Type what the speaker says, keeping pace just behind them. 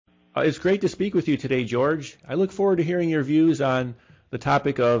It's great to speak with you today, George. I look forward to hearing your views on the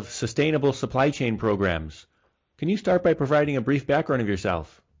topic of sustainable supply chain programs. Can you start by providing a brief background of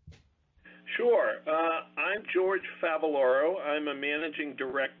yourself? Sure. I'm George Favalor. I'm a managing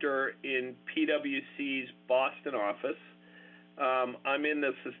director in PwC's Boston office. I'm in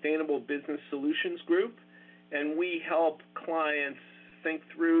the Sustainable Business Solutions Group, and we help clients think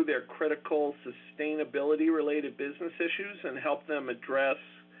through their critical sustainability-related business issues and help them address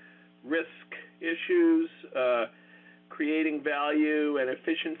risk issues, creating value and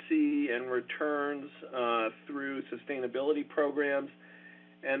efficiency and returns through sustainability programs,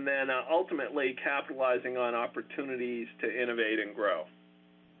 and then ultimately capitalizing on opportunities to innovate and grow.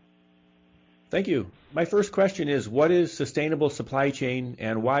 Thank you. My first question is, what is sustainable supply chain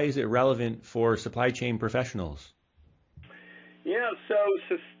and why is it relevant for supply chain professionals? Yeah, so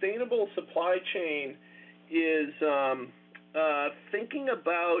sustainable supply chain is thinking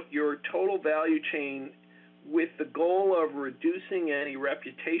about your total value chain with the goal of reducing any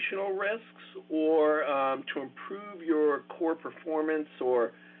reputational risks or to improve your core performance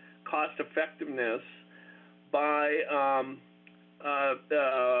or cost effectiveness by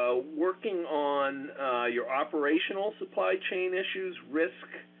working on your operational supply chain issues, risk,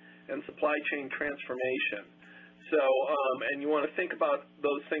 and supply chain transformation. So, and you want to think about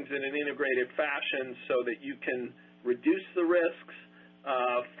those things in an integrated fashion so that you can reduce the risks,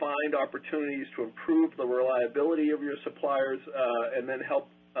 find opportunities to improve the reliability of your suppliers, and then help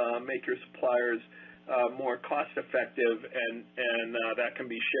make your suppliers more cost-effective, and that can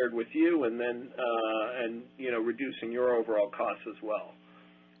be shared with you, and then reducing your overall costs as well.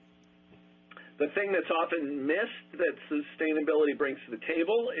 The thing that's often missed that sustainability brings to the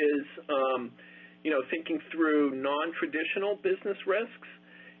table is thinking through non-traditional business risks.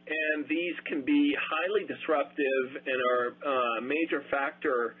 And these can be highly disruptive and are a major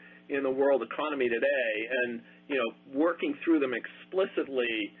factor in the world economy today. And working through them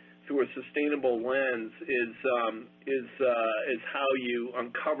explicitly through a sustainable lens is how you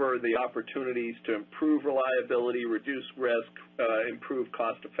uncover the opportunities to improve reliability, reduce risk, improve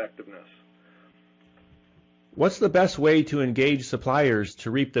cost effectiveness. What's the best way to engage suppliers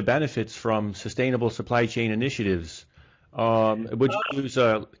to reap the benefits from sustainable supply chain initiatives? Would you use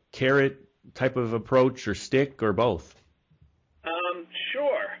a carrot type of approach or stick or both?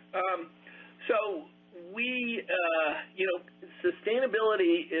 Sure. So we,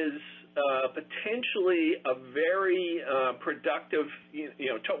 sustainability is potentially a very productive,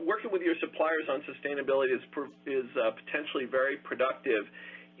 working with your suppliers on sustainability is potentially very productive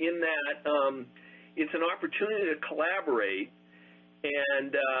in that it's an opportunity to collaborate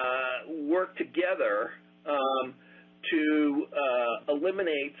and work together to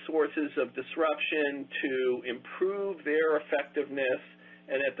eliminate sources of disruption, to improve their effectiveness,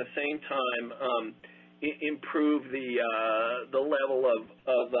 and at the same time improve the level of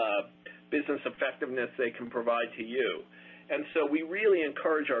business effectiveness they can provide to you. And so we really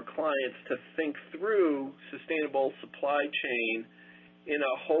encourage our clients to think through sustainable supply chain in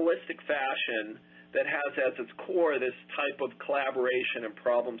a holistic fashion that has as its core this type of collaboration and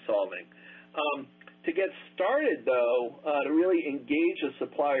problem solving. To get started, though, to really engage the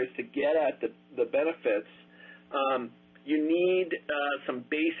suppliers to get at the benefits, you need some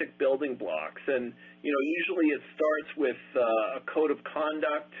basic building blocks. And, usually it starts with a code of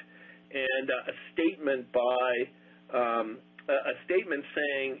conduct and a statement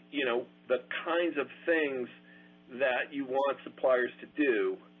saying, the kinds of things that you want suppliers to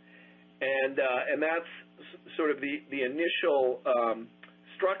do. And that's sort of the initial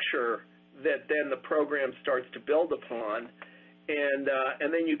structure that then the program starts to build upon, and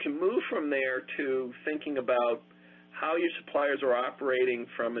then you can move from there to thinking about how your suppliers are operating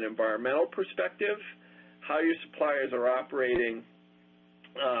from an environmental perspective, how your suppliers are operating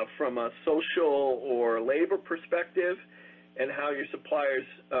from a social or labor perspective, and how your suppliers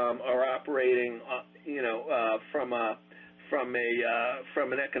are operating, from an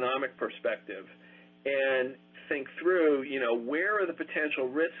economic perspective, and think through, where are the potential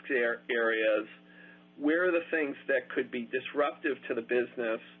risk areas, where are the things that could be disruptive to the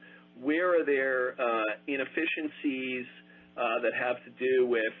business, where are there inefficiencies that have to do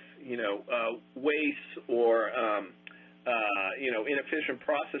with, waste or, inefficient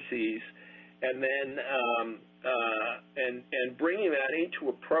processes, and then and bringing that into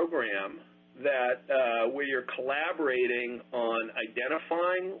a program that where you're collaborating on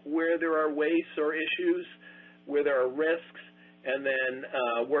identifying where there are wastes or issues, where there are risks, and then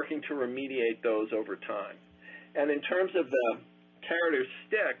working to remediate those over time. And in terms of the carrot or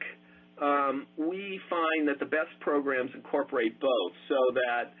stick, we find that the best programs incorporate both, so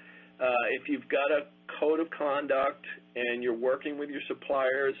that if you've got a code of conduct and you're working with your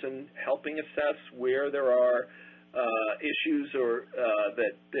suppliers and helping assess where there are issues or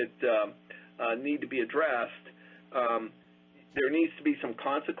that need to be addressed, there needs to be some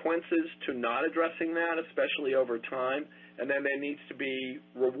consequences to not addressing that, especially over time, and then there needs to be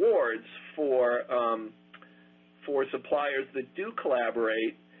rewards for suppliers that do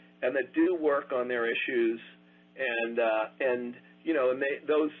collaborate and that do work on their issues, and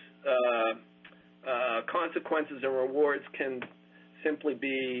those consequences and rewards can simply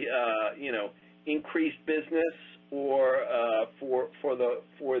be increased business, or for the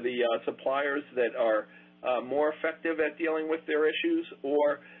suppliers that are more effective at dealing with their issues,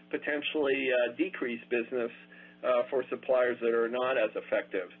 or potentially decreased business for suppliers that are not as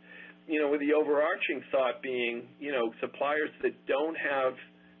effective. With the overarching thought being, suppliers that don't have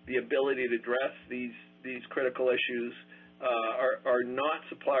the ability to address these critical issues are not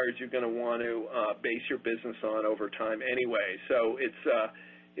suppliers you're going to want to base your business on over time anyway. So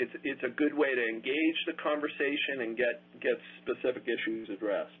it's a good way to engage the conversation and get specific issues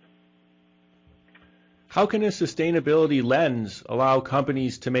addressed. How can a sustainability lens allow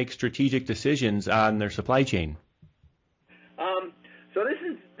companies to make strategic decisions on their supply chain? So this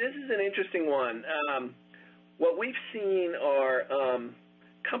is an interesting one. What we've seen are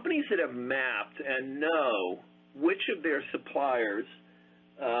companies that have mapped and know which of their suppliers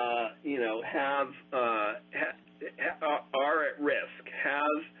are at risk,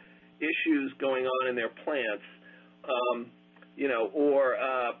 have issues going on in their plants, or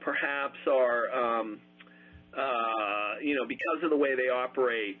perhaps are because of the way they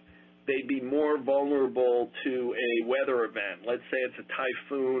operate, they'd be more vulnerable to a weather event. Let's say it's a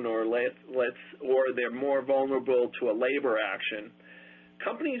typhoon, or they're more vulnerable to a labor action.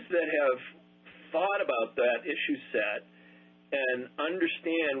 Companies that have thought about that issue set and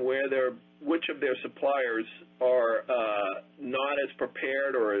understand which of their suppliers are not as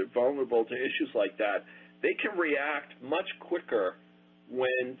prepared or vulnerable to issues like that, they can react much quicker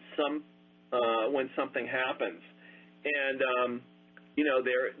when something happens. And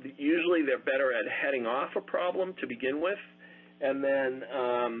they're better at heading off a problem to begin with, and then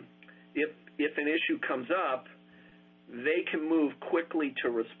if an issue comes up, they can move quickly to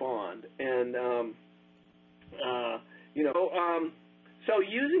respond. And so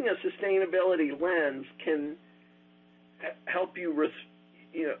using a sustainability lens can help you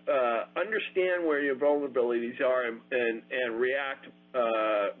understand where your vulnerabilities are and react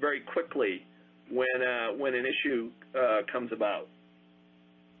very quickly when an issue comes about.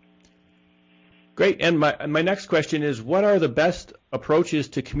 Great. And my next question is, what are the best approaches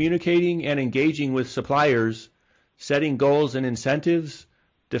to communicating and engaging with suppliers, setting goals and incentives,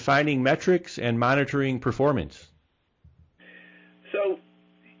 defining metrics, and monitoring performance? So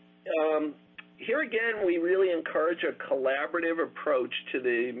here again, we really encourage a collaborative approach to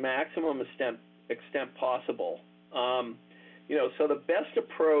the maximum extent possible. So the best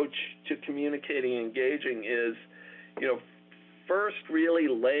approach to communicating and engaging is, first really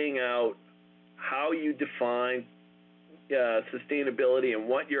laying out how you define sustainability and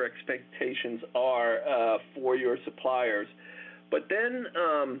what your expectations are for your suppliers. But then,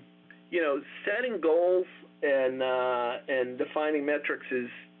 setting goals and defining metrics is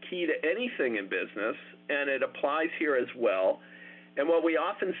key to anything in business, and it applies here as well. And what we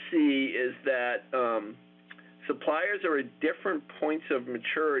often see is that suppliers are at different points of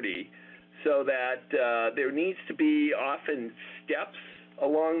maturity, so that there needs to be often steps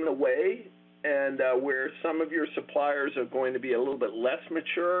along the way, and where some of your suppliers are going to be a little bit less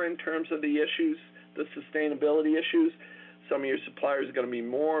mature in terms of the issues, the sustainability issues, some of your suppliers are going to be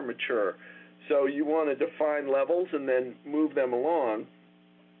more mature. So you want to define levels and then move them along,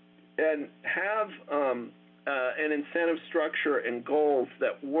 and have an incentive structure and goals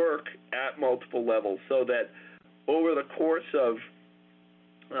that work at multiple levels, so that over the course of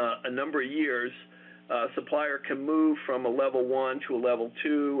a number of years, a supplier can move from a level 1 to a level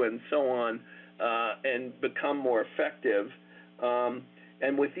 2 and so on, and become more effective.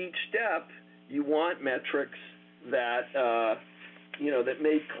 And with each step, you want metrics that that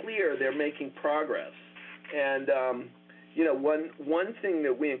make clear they're making progress. And one thing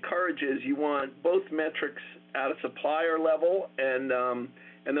that we encourage is you want both metrics at a supplier level, and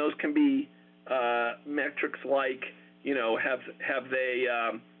those can be metrics like, have they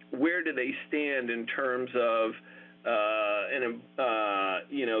where do they stand in terms of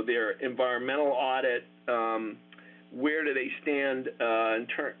their environmental audit? Where do they stand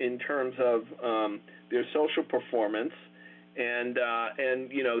in terms of their social performance? And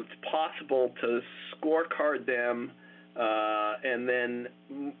it's possible to scorecard them and then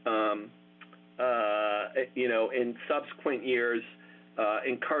in subsequent years,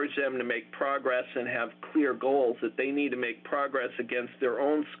 encourage them to make progress and have clear goals that they need to make progress against their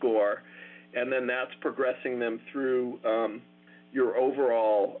own score, and then that's progressing them through your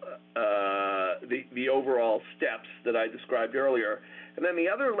overall the overall steps that I described earlier. And then the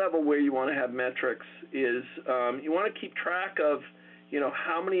other level where you want to have metrics is you want to keep track of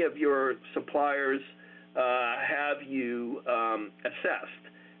how many of your suppliers have you assessed,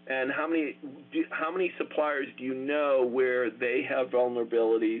 and how many suppliers do you know where they have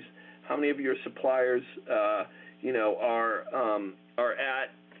vulnerabilities? How many of your suppliers are at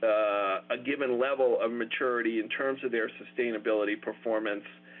a given level of maturity in terms of their sustainability performance,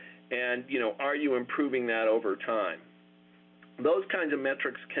 and are you improving that over time? Those kinds of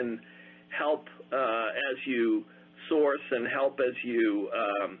metrics can help as you source, and help as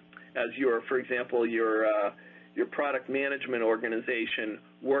your, for example, your product management organization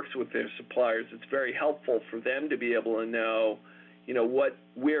works with their suppliers. It's very helpful for them to be able to know,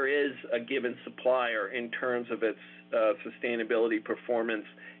 where is a given supplier in terms of its sustainability performance,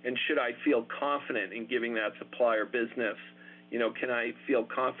 and should I feel confident in giving that supplier business? Can I feel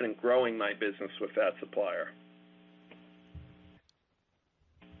confident growing my business with that supplier?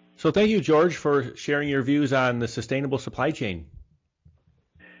 So thank you, George, for sharing your views on the sustainable supply chain.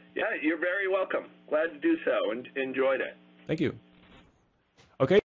 Yeah, you're very welcome. Glad to do so, and enjoyed it. Thank you. Okay.